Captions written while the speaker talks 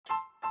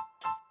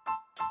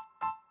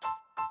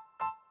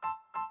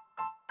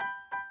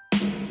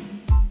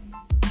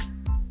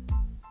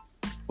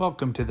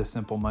Welcome to the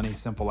Simple Money,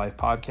 Simple Life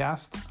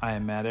podcast. I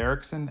am Matt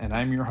Erickson, and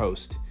I'm your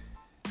host.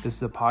 This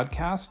is a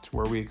podcast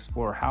where we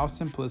explore how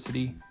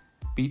simplicity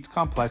beats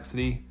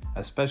complexity,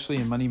 especially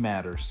in money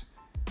matters.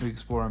 We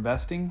explore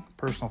investing,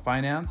 personal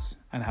finance,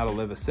 and how to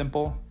live a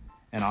simple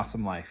and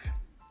awesome life.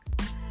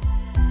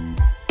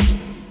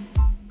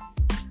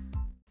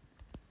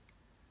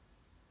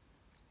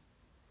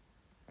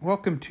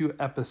 Welcome to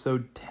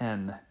episode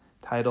 10,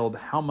 titled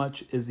How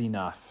Much is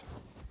Enough?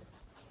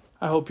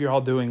 I hope you're all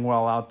doing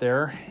well out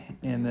there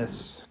in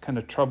this kind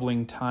of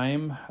troubling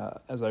time.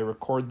 As I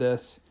record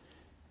this,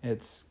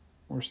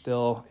 we're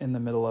still in the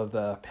middle of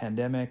the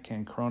pandemic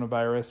and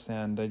coronavirus,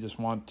 and I just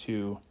want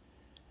to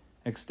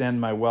extend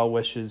my well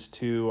wishes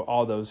to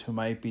all those who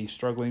might be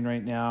struggling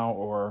right now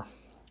or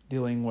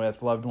dealing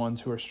with loved ones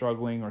who are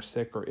struggling or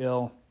sick or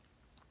ill,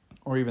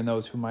 or even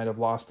those who might have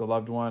lost a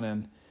loved one,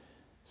 and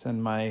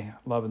send my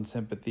love and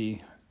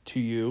sympathy to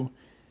you.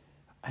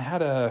 I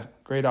had a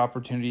great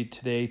opportunity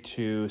today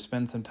to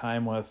spend some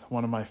time with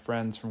one of my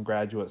friends from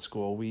graduate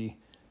school. We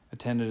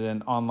attended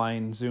an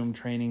online Zoom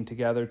training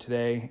together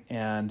today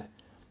and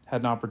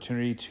had an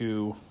opportunity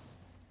to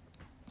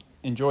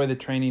enjoy the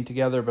training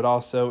together, but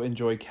also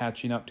enjoy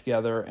catching up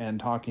together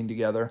and talking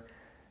together.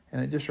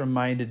 And it just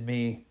reminded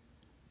me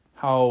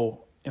how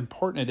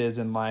important it is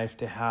in life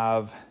to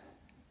have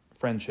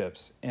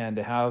friendships and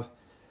to have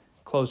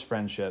close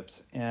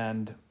friendships.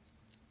 And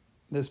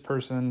this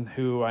person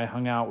who I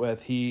hung out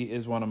with, he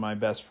is one of my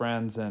best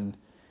friends, and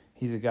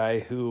he's a guy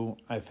who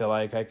I feel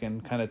like I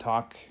can kind of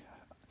talk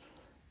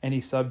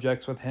any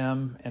subjects with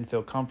him and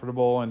feel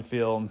comfortable and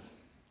feel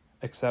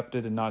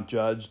accepted and not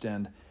judged.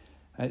 And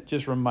it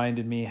just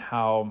reminded me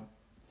how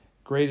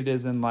great it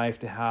is in life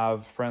to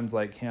have friends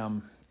like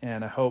him.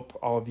 And I hope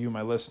all of you,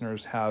 my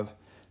listeners, have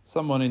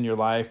someone in your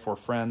life or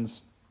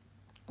friends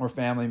or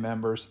family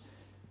members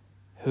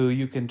who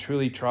you can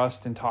truly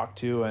trust and talk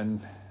to,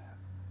 and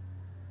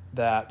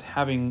that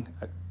having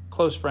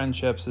close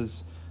friendships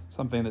is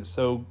something that's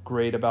so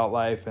great about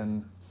life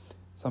and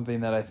something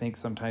that I think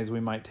sometimes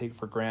we might take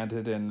for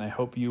granted. And I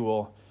hope you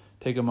will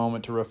take a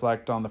moment to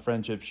reflect on the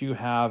friendships you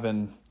have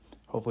and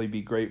hopefully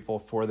be grateful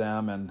for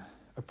them and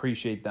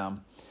appreciate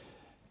them.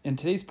 In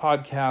today's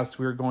podcast,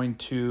 we're going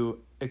to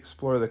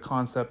explore the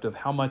concept of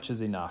how much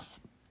is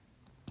enough.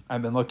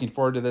 I've been looking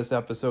forward to this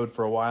episode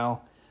for a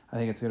while. I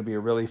think it's going to be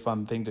a really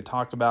fun thing to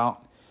talk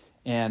about,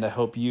 and I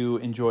hope you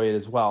enjoy it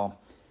as well.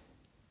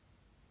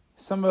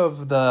 Some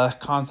of the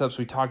concepts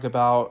we talk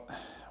about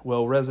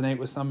will resonate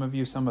with some of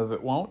you, some of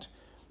it won't.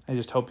 I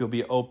just hope you'll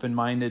be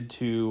open-minded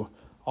to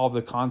all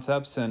the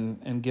concepts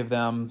and give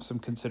them some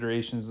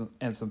considerations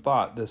and some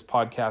thought. This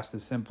podcast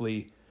is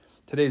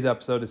today's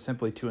episode is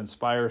simply to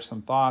inspire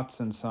some thoughts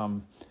and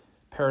some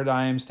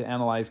paradigms to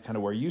analyze kind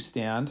of where you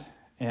stand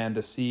and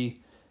to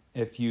see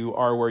if you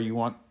are where you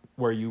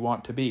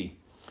want to be.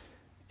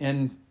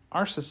 In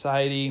our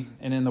society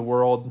and in the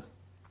world,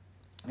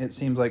 it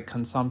seems like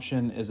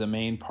consumption is a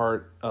main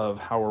part of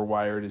how we're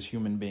wired as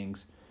human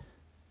beings.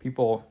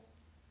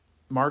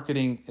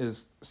 Marketing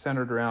is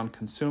centered around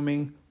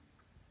consuming,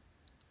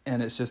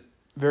 and it's just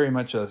very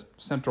much a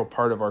central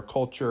part of our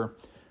culture,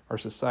 our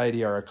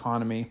society, our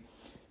economy.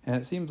 And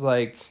it seems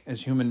like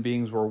as human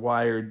beings, we're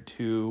wired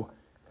to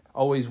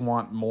always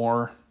want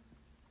more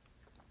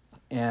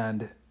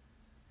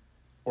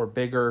or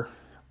bigger.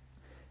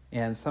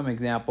 And some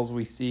examples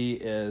we see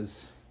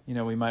is,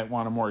 we might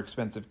want a more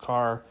expensive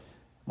car,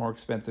 more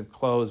expensive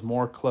clothes,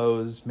 more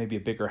clothes, maybe a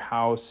bigger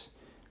house.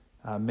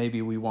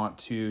 Maybe we want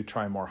to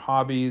try more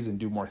hobbies and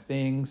do more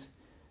things,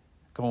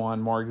 go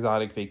on more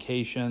exotic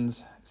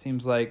vacations. It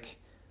seems like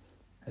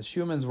as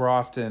humans, we're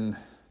often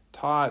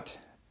taught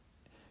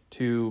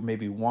to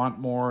maybe want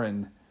more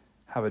and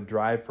have a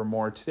drive for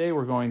more. Today,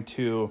 we're going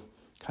to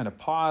kind of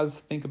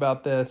pause, think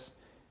about this,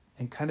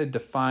 and kind of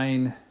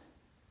define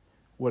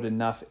what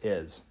enough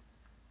is.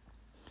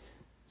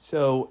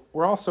 So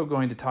we're also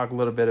going to talk a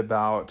little bit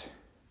about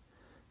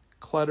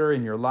clutter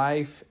in your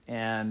life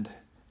and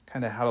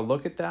kind of how to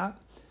look at that.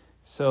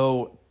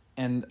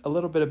 And a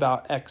little bit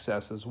about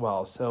excess as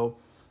well. So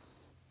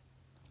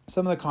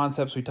some of the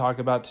concepts we talk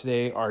about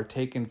today are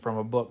taken from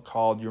a book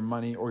called Your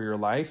Money or Your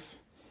Life.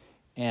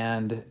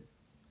 And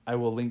I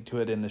will link to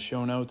it in the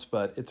show notes,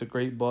 but it's a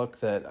great book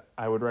that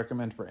I would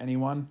recommend for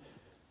anyone.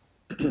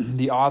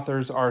 The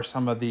authors are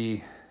some of the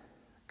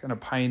kind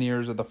of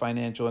pioneers of the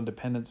financial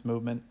independence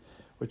movement,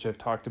 which I've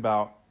talked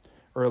about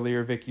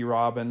earlier. Vicki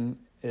Robin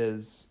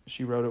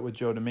she wrote it with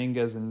Joe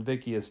Dominguez, and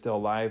Vicki is still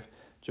alive.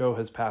 Joe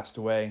has passed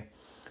away.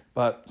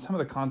 But some of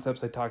the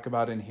concepts I talk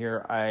about in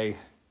here, I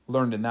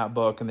learned in that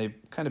book, and they've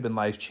kind of been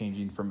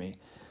life-changing for me.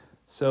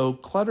 So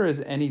clutter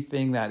is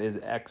anything that is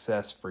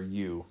excess for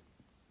you.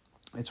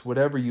 It's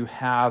whatever you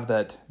have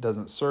that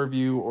doesn't serve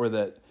you or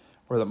that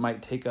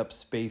might take up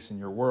space in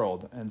your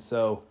world. And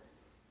so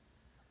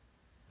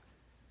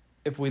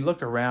if we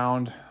look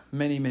around,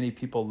 many, many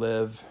people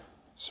live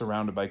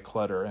surrounded by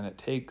clutter, and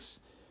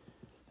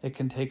it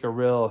can take a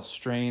real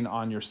strain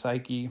on your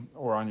psyche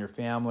or on your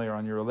family or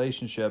on your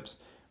relationships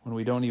when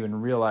we don't even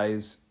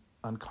realize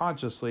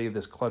unconsciously,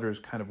 this clutter is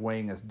kind of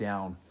weighing us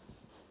down.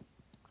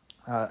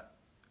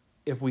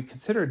 If we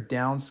consider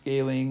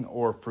downscaling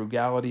or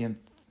frugality and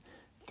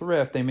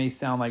thrift, they may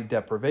sound like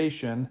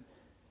deprivation,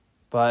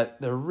 but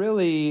there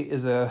really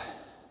is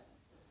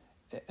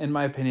in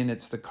my opinion,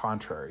 it's the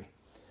contrary.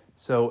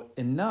 So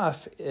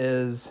enough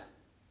is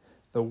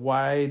the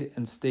wide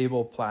and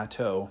stable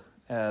plateau,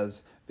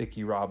 as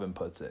Vicki Robin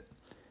puts it,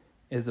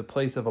 is a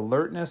place of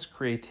alertness,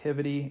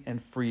 creativity,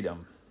 and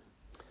freedom.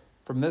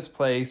 From this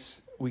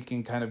place, we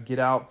can kind of get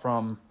out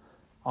from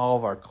all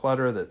of our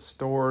clutter that's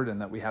stored and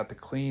that we have to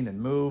clean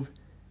and move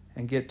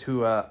and get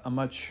to a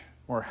much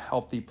more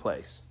healthy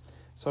place.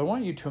 So I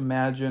want you to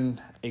imagine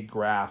a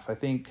graph. I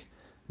think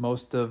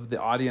most of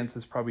the audience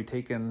has probably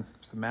taken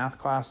some math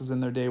classes in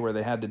their day where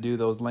they had to do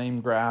those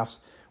lame graphs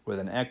with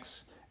an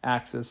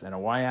x-axis and a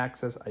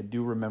y-axis. I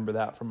do remember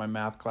that from my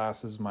math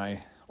classes.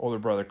 My older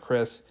brother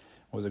Chris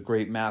was a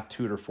great math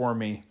tutor for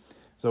me. It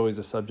was always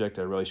a subject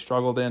I really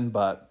struggled in,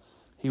 but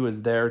he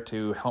was there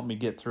to help me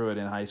get through it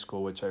in high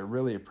school, which I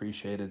really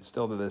appreciated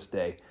still to this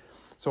day.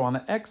 So on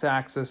the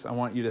x-axis, I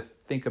want you to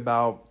think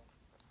about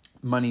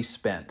money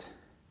spent.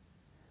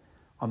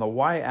 On the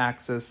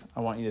y-axis, I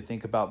want you to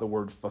think about the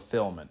word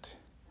fulfillment.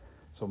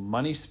 So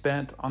money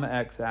spent on the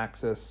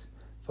x-axis,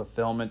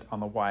 fulfillment on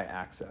the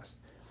y-axis.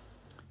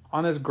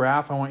 On this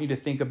graph, I want you to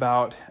think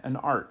about an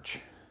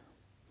arch.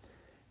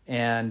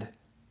 And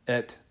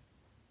at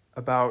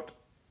about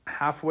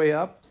halfway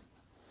up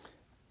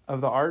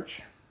of the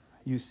arch,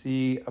 you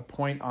see a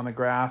point on the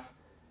graph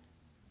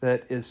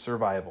that is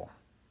survival.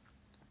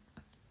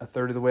 A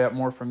third of the way up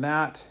more from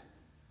that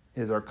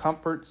is our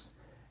comforts.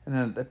 And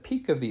then at the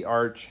peak of the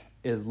arch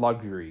is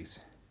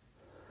luxuries.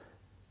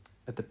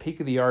 At the peak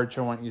of the arch,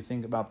 I want you to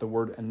think about the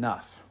word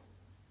enough.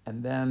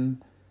 And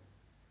then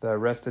the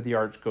rest of the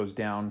arch goes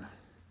down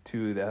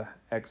to the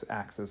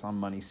x-axis on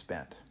money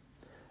spent.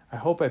 I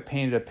hope I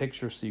painted a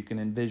picture so you can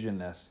envision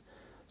this.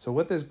 So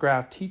what this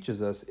graph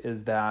teaches us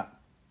is that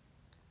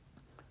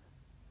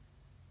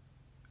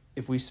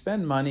if we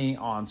spend money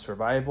on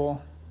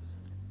survival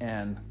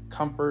and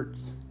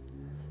comforts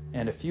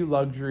and a few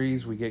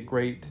luxuries, we get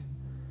great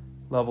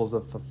levels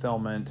of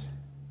fulfillment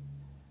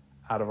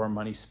out of our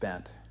money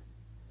spent.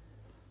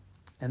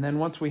 And then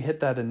once we hit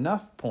that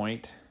enough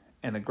point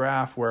in the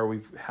graph where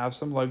we have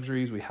some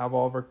luxuries, we have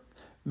all of our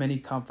many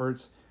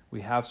comforts,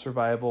 we have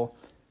survival,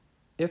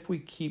 if we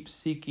keep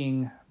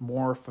seeking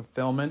more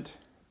fulfillment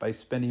by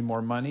spending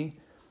more money,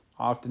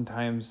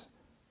 oftentimes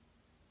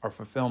our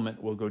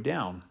fulfillment will go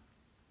down.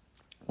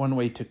 One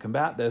way to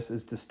combat this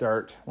is to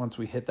start, once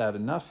we hit that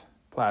enough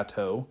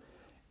plateau,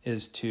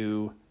 is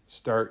to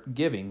start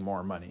giving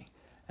more money.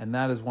 And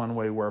that is one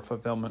way where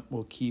fulfillment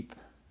will keep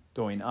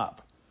going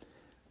up.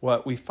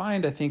 What we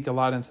find, I think, a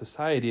lot in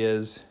society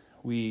is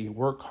we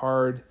work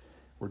hard,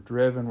 we're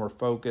driven, we're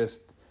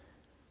focused,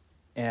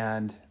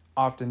 and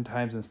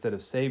oftentimes instead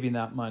of saving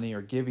that money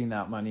or giving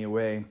that money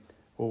away,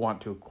 we'll want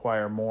to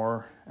acquire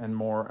more and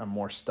more and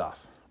more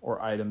stuff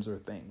or items or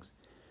things.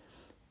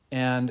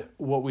 And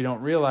what we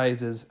don't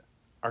realize is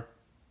our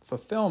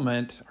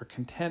fulfillment, our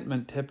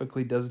contentment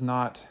typically does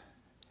not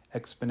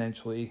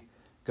exponentially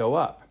go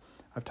up.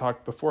 I've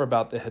talked before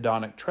about the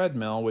hedonic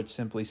treadmill, which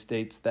simply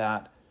states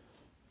that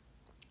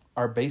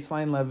our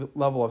baseline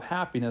level of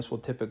happiness will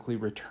typically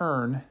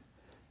return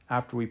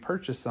after we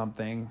purchase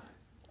something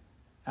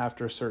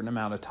after a certain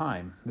amount of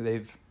time.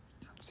 They've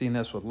seen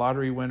this with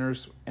lottery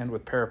winners and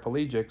with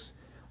paraplegics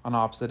on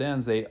opposite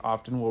ends. They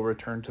often will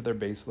return to their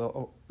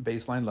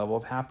baseline level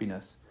of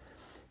happiness.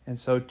 And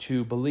so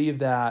to believe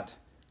that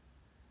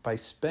by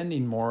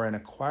spending more and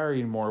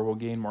acquiring more we'll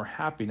gain more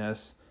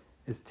happiness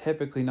is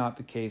typically not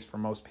the case for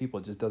most people.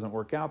 It just doesn't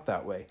work out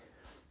that way.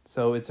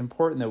 So it's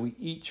important that we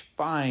each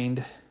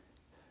find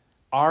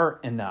our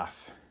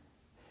enough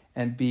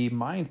and be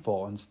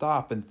mindful and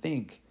stop and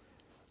think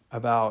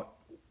about,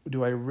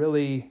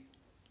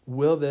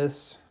 will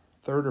this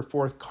third or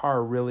fourth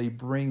car really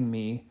bring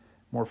me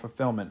more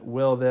fulfillment?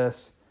 Will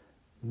this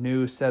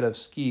new set of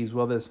skis,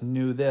 will this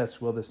new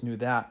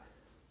that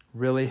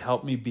really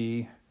help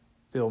me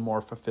feel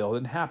more fulfilled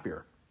and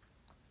happier?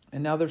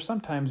 And now there's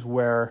sometimes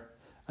where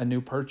a new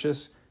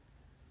purchase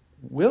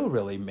will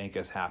really make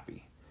us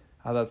happy.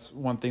 That's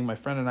one thing my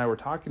friend and I were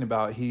talking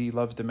about. He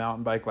loves to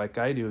mountain bike like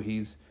I do.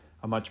 He's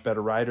a much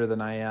better rider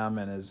than I am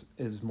and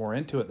is more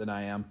into it than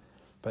I am.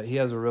 But he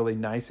has a really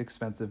nice,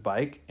 expensive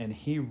bike, and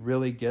he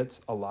really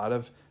gets a lot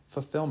of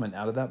fulfillment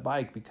out of that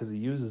bike because he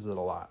uses it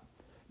a lot.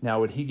 Now,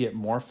 would he get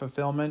more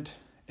fulfillment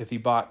if he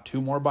bought 2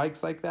 more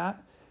bikes like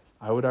that?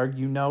 I would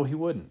argue no, he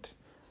wouldn't.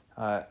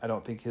 I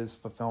don't think his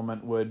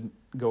fulfillment would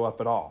go up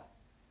at all.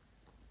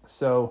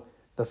 So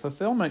the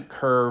fulfillment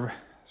curve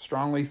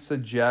strongly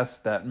suggests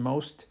that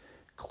most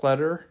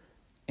clutter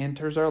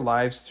enters our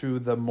lives through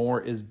the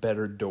more is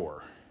better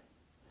door.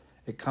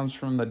 It comes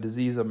from the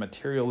disease of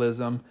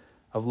materialism,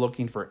 of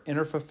looking for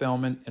inner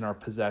fulfillment in our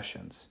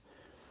possessions.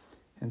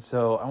 And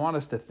so I want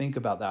us to think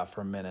about that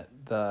for a minute.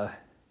 That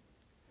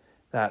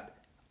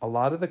a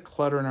lot of the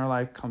clutter in our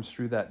life comes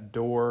through that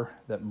door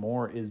that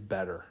more is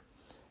better.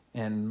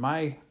 And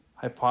my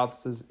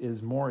hypothesis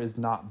is more is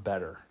not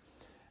better.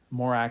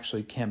 More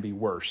actually can be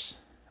worse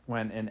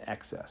when in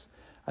excess.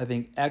 I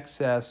think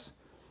excess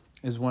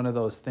is one of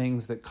those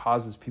things that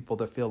causes people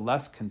to feel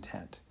less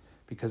content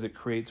because it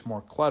creates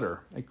more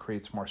clutter. It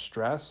creates more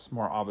stress,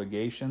 more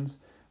obligations,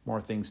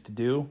 more things to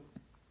do.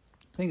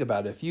 Think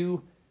about it. If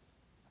you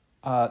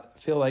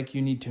feel like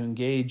you need to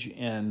engage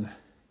in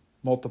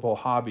multiple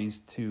hobbies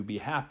to be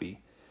happy,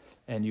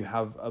 and you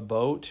have a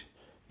boat,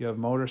 you have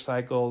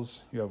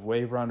motorcycles, you have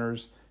wave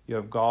runners, you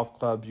have golf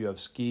clubs, you have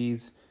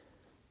skis,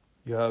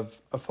 you have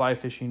a fly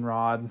fishing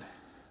rod.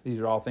 These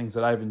are all things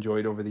that I've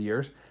enjoyed over the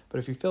years. But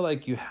if you feel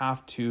like you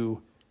have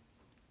to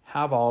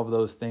have all of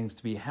those things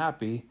to be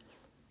happy,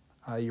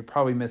 you're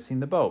probably missing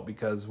the boat,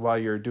 because while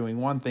you're doing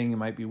one thing, you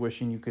might be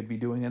wishing you could be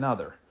doing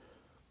another.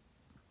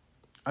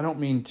 I don't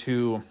mean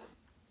to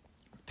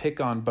pick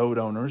on boat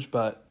owners,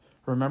 but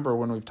remember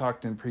when we've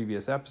talked in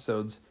previous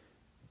episodes,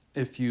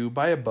 if you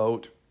buy a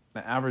boat,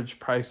 the average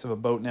price of a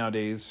boat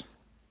nowadays,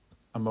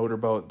 a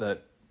motorboat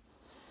that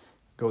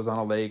goes on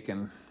a lake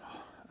and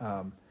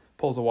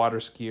pulls a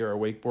water ski or a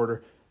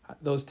wakeboarder,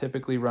 those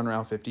typically run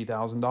around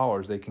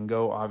 $50,000. They can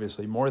go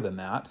obviously more than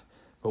that,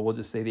 but we'll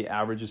just say the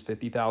average is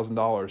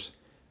 $50,000.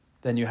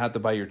 Then you have to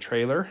buy your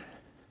trailer,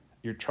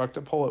 your truck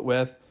to pull it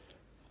with,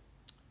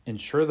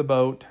 insure the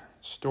boat,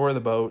 store the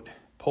boat,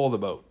 pull the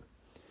boat.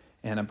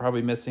 And I'm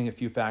probably missing a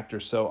few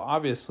factors. So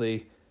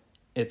obviously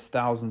it's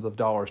thousands of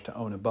dollars to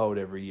own a boat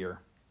every year.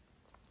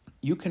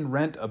 You can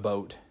rent a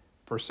boat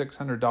for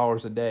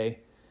 $600 a day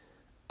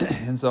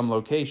in some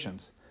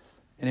locations.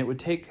 And it would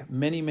take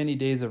many, many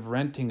days of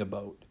renting a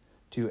boat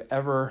to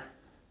ever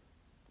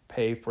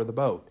pay for the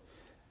boat.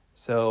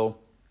 So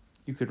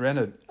you could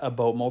rent a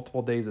boat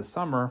multiple days a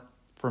summer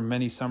for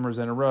many summers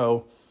in a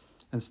row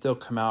and still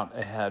come out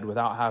ahead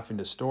without having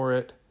to store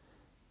it,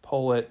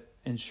 pull it,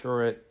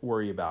 insure it,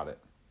 worry about it.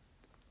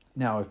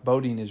 Now, if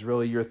boating is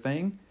really your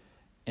thing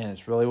and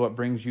it's really what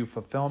brings you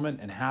fulfillment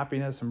and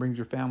happiness and brings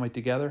your family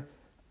together,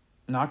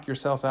 knock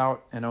yourself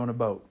out and own a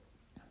boat.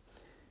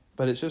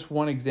 But it's just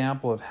one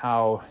example of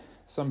how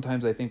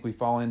sometimes I think we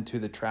fall into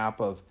the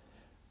trap of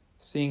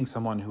seeing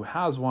someone who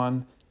has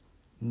one,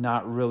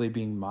 not really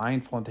being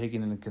mindful and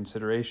taking into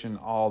consideration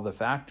all the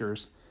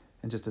factors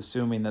and just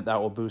assuming that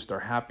will boost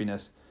our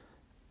happiness.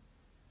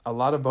 A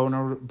lot of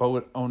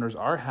boat owners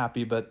are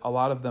happy, but a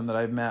lot of them that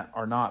I've met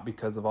are not,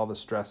 because of all the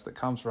stress that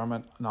comes from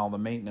it and all the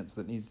maintenance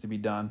that needs to be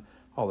done,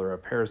 all the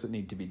repairs that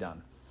need to be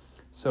done.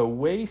 So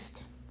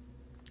waste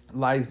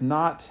lies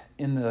not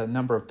in the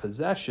number of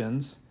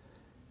possessions,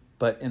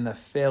 but in the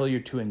failure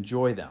to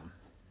enjoy them.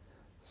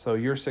 So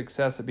your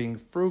success at being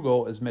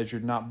frugal is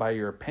measured not by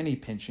your penny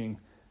pinching,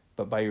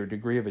 but by your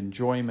degree of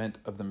enjoyment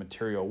of the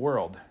material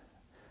world.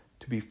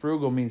 To be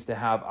frugal means to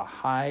have a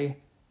high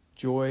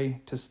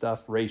joy to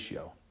stuff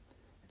ratio.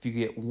 If you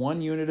get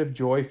 1 unit of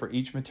joy for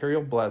each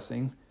material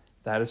blessing,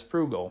 that is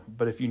frugal.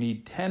 But if you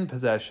need 10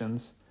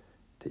 possessions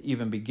to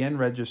even begin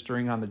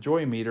registering on the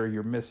joy meter,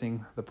 you're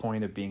missing the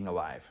point of being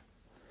alive.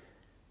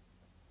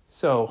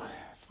 So,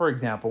 for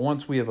example,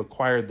 once we have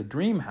acquired the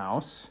dream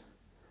house,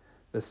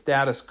 the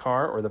status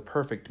car, or the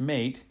perfect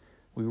mate,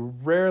 we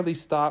rarely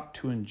stop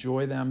to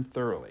enjoy them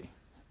thoroughly.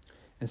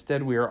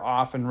 Instead, we are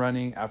often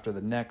running after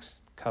the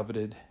next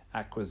coveted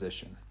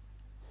acquisition.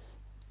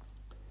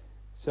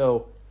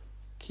 So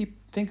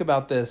think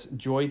about this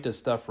joy to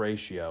stuff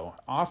ratio.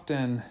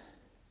 Often,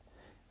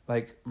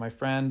 like my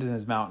friend and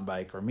his mountain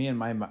bike, or me and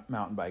my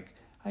mountain bike,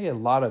 I get a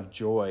lot of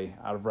joy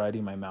out of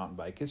riding my mountain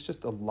bike. It's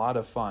just a lot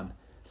of fun.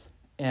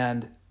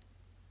 And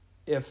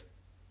if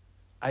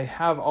I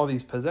have all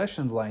these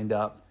possessions lined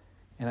up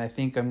and I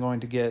think I'm going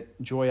to get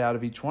joy out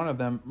of each one of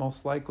them,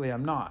 most likely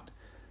I'm not.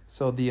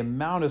 So the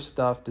amount of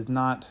stuff does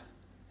not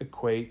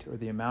equate, or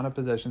the amount of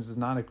possessions does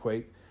not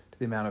equate to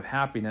the amount of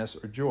happiness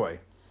or joy.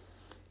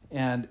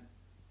 And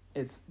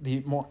it's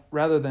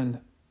rather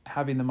than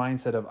having the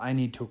mindset of I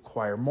need to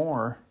acquire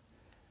more,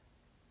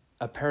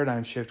 a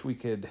paradigm shift we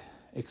could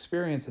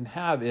experience and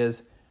have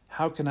is,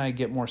 how can I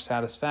get more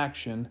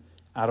satisfaction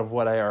out of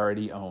what I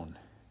already own?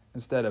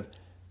 Instead of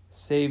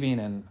saving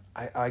and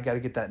I got to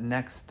get that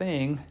next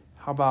thing,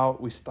 how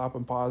about we stop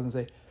and pause and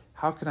say,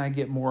 how can I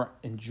get more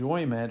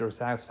enjoyment or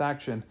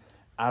satisfaction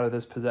out of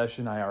this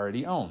possession I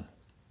already own?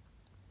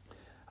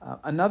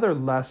 Another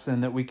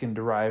lesson that we can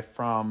derive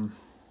from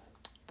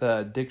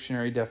the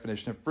dictionary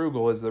definition of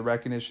frugal is the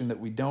recognition that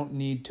we don't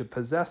need to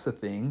possess a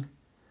thing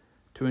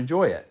to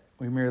enjoy it.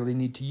 We merely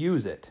need to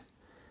use it.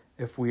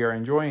 If we are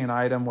enjoying an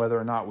item, whether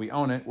or not we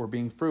own it, we're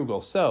being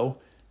frugal. So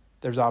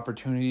there's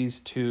opportunities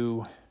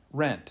to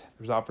rent.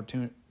 There's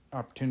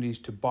opportunities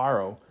to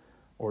borrow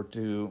or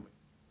to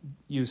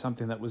use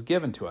something that was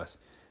given to us.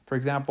 For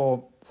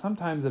example,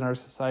 sometimes in our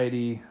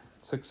society,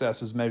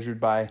 success is measured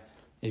by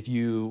if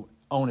you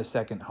own a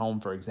second home,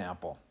 for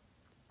example.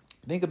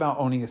 Think about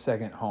owning a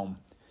second home.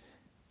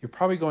 You're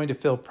probably going to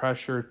feel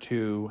pressure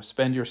to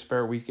spend your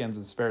spare weekends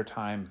and spare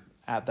time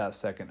at that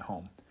second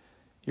home.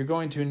 You're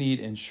going to need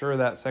to insure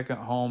that second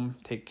home,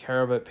 take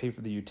care of it, pay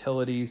for the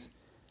utilities,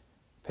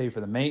 pay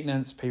for the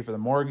maintenance, pay for the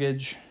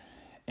mortgage,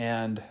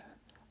 and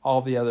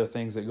all the other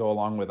things that go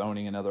along with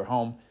owning another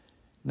home,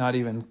 not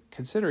even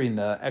considering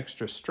the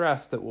extra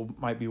stress that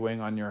might be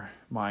weighing on your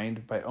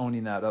mind by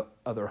owning that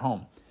other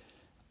home.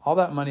 All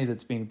that money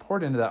that's being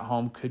poured into that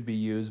home could be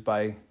used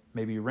by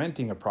maybe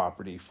renting a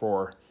property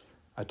for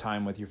a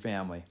time with your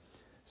family.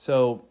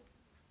 So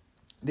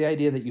the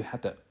idea that you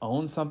have to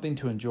own something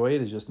to enjoy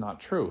it is just not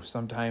true.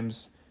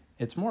 Sometimes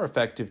it's more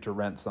effective to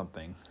rent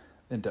something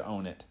than to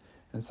own it.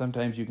 And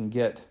sometimes you can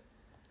get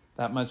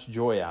that much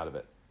joy out of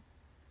it.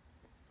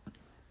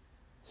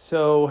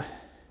 So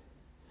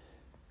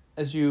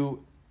as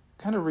you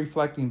kind of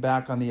reflecting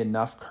back on the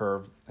enough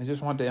curve, I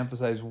just want to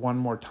emphasize one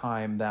more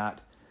time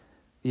that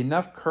the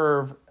enough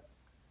curve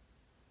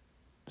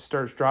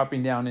starts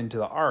dropping down into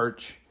the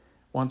arch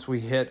once we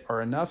hit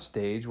our enough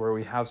stage where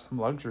we have some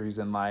luxuries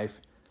in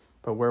life,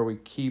 but where we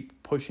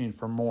keep pushing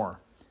for more.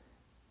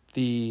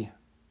 The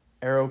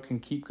arrow can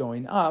keep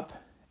going up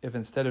if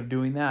instead of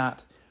doing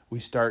that, we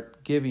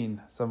start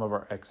giving some of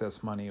our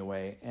excess money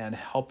away and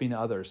helping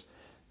others.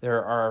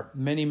 There are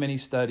many, many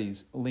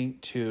studies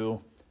linked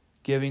to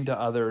giving to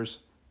others,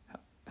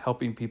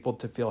 helping people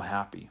to feel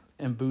happy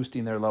and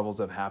boosting their levels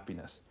of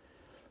happiness.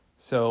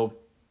 So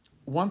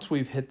once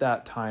we've hit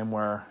that time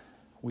where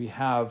we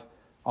have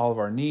all of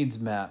our needs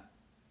met,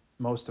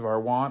 most of our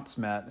wants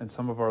met, and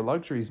some of our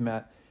luxuries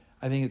met,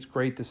 I think it's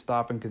great to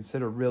stop and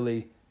consider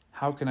really,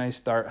 how can I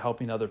start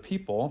helping other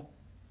people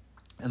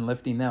and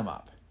lifting them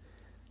up?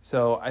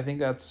 So I think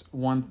that's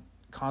one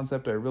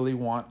concept I really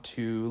want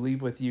to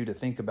leave with you to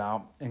think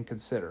about and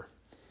consider.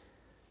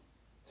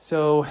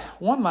 So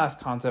one last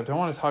concept I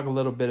want to talk a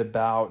little bit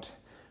about.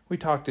 We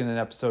talked in an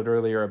episode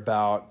earlier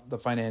about the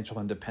financial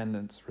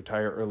independence,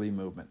 retire early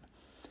movement.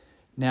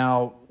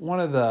 Now, one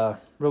of the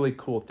really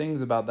cool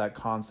things about that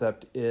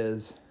concept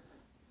is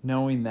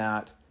knowing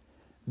that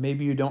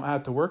maybe you don't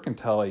have to work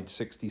until age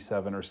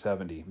 67 or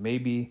 70.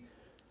 Maybe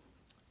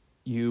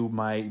you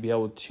might be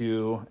able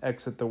to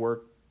exit the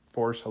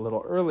workforce a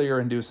little earlier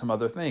and do some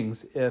other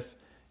things. If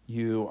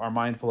you are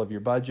mindful of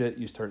your budget,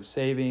 you start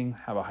saving,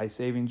 have a high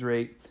savings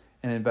rate,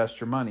 and invest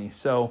your money.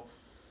 So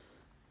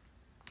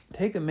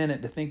take a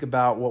minute to think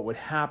about what would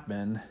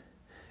happen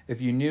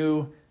if you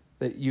knew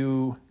that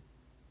you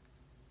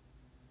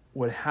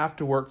would have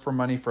to work for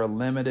money for a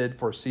limited,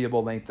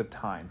 foreseeable length of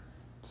time.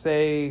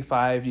 Say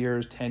 5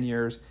 years, 10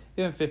 years,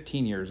 even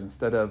 15 years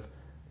instead of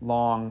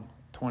long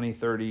 20,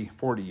 30,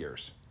 40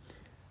 years.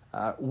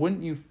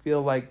 Wouldn't you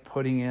feel like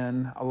putting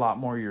in a lot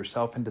more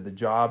yourself into the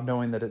job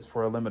knowing that it's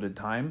for a limited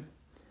time?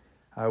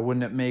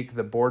 Wouldn't it make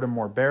the boredom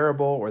more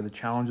bearable or the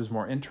challenges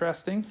more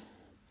interesting?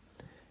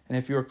 And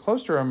if you were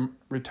close to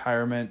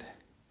retirement,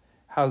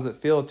 how does it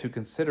feel to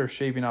consider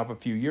shaving off a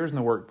few years in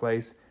the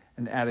workplace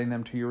and adding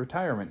them to your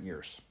retirement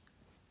years?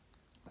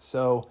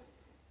 So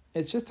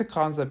it's just a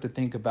concept to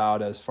think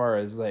about as far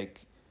as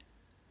like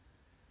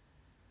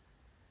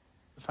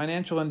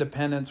financial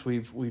independence.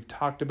 We've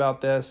talked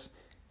about this.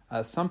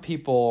 Some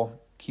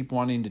people keep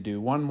wanting to do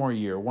one more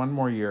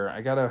year.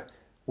 I got to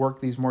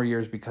work these more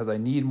years because I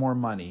need more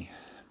money,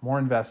 more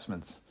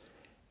investments.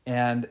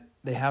 And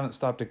they haven't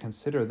stopped to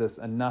consider this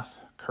enough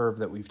curve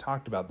that we've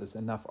talked about, this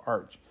enough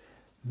arch.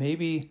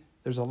 Maybe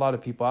there's a lot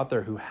of people out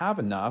there who have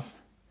enough,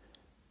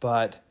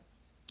 but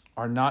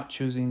are not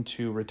choosing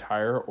to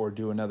retire or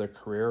do another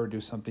career or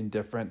do something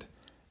different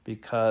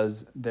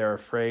because they're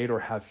afraid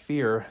or have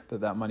fear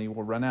that that money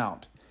will run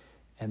out.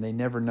 And they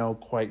never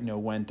quite know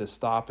when to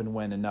stop and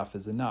when enough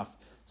is enough.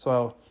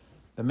 So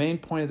the main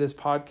point of this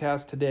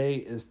podcast today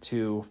is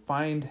to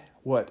find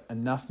what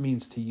enough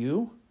means to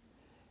you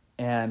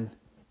and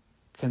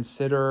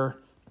consider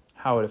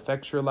how it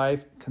affects your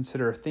life.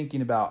 Consider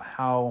thinking about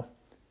how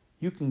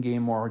you can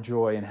gain more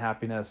joy and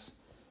happiness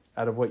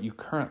out of what you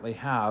currently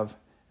have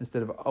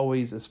instead of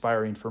always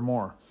aspiring for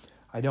more.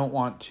 I don't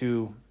want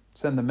to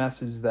send the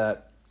message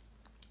that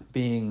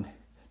being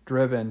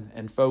driven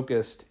and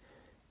focused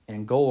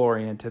and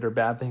goal-oriented are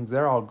bad things.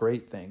 They're all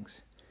great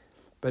things.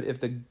 But if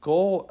the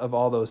goal of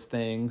all those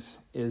things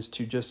is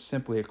to just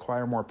simply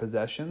acquire more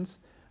possessions,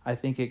 I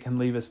think it can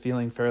leave us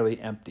feeling fairly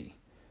empty.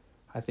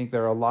 I think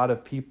there are a lot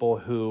of people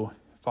who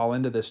fall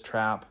into this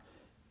trap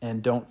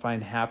and don't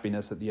find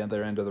happiness at the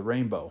other end of the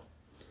rainbow.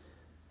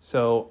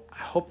 So I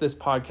hope this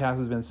podcast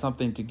has been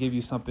something to give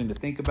you something to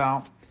think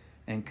about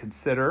and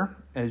consider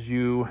as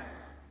you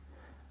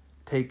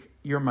take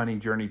your money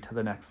journey to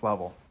the next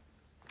level.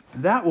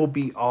 That will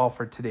be all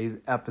for today's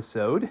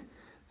episode.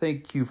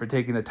 Thank you for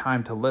taking the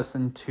time to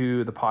listen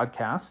to the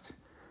podcast.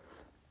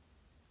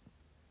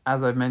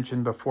 As I've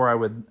mentioned before, I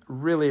would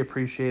really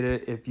appreciate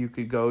it if you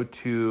could go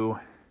to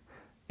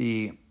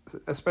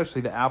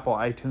especially the Apple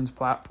iTunes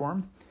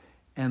platform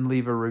and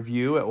leave a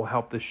review. It will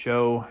help the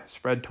show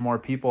spread to more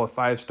people. A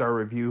 5-star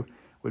review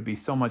would be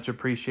so much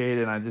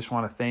appreciated. And I just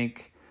want to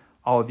thank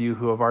all of you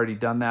who have already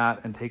done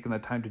that and taken the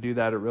time to do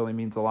that. It really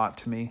means a lot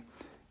to me.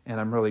 And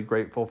I'm really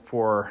grateful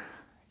for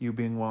you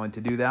being willing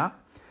to do that.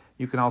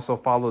 You can also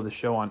follow the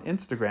show on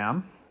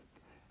Instagram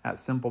at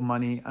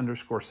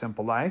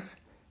simplemoney_simple life.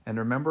 And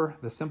remember,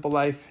 the simple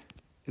life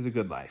is a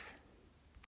good life.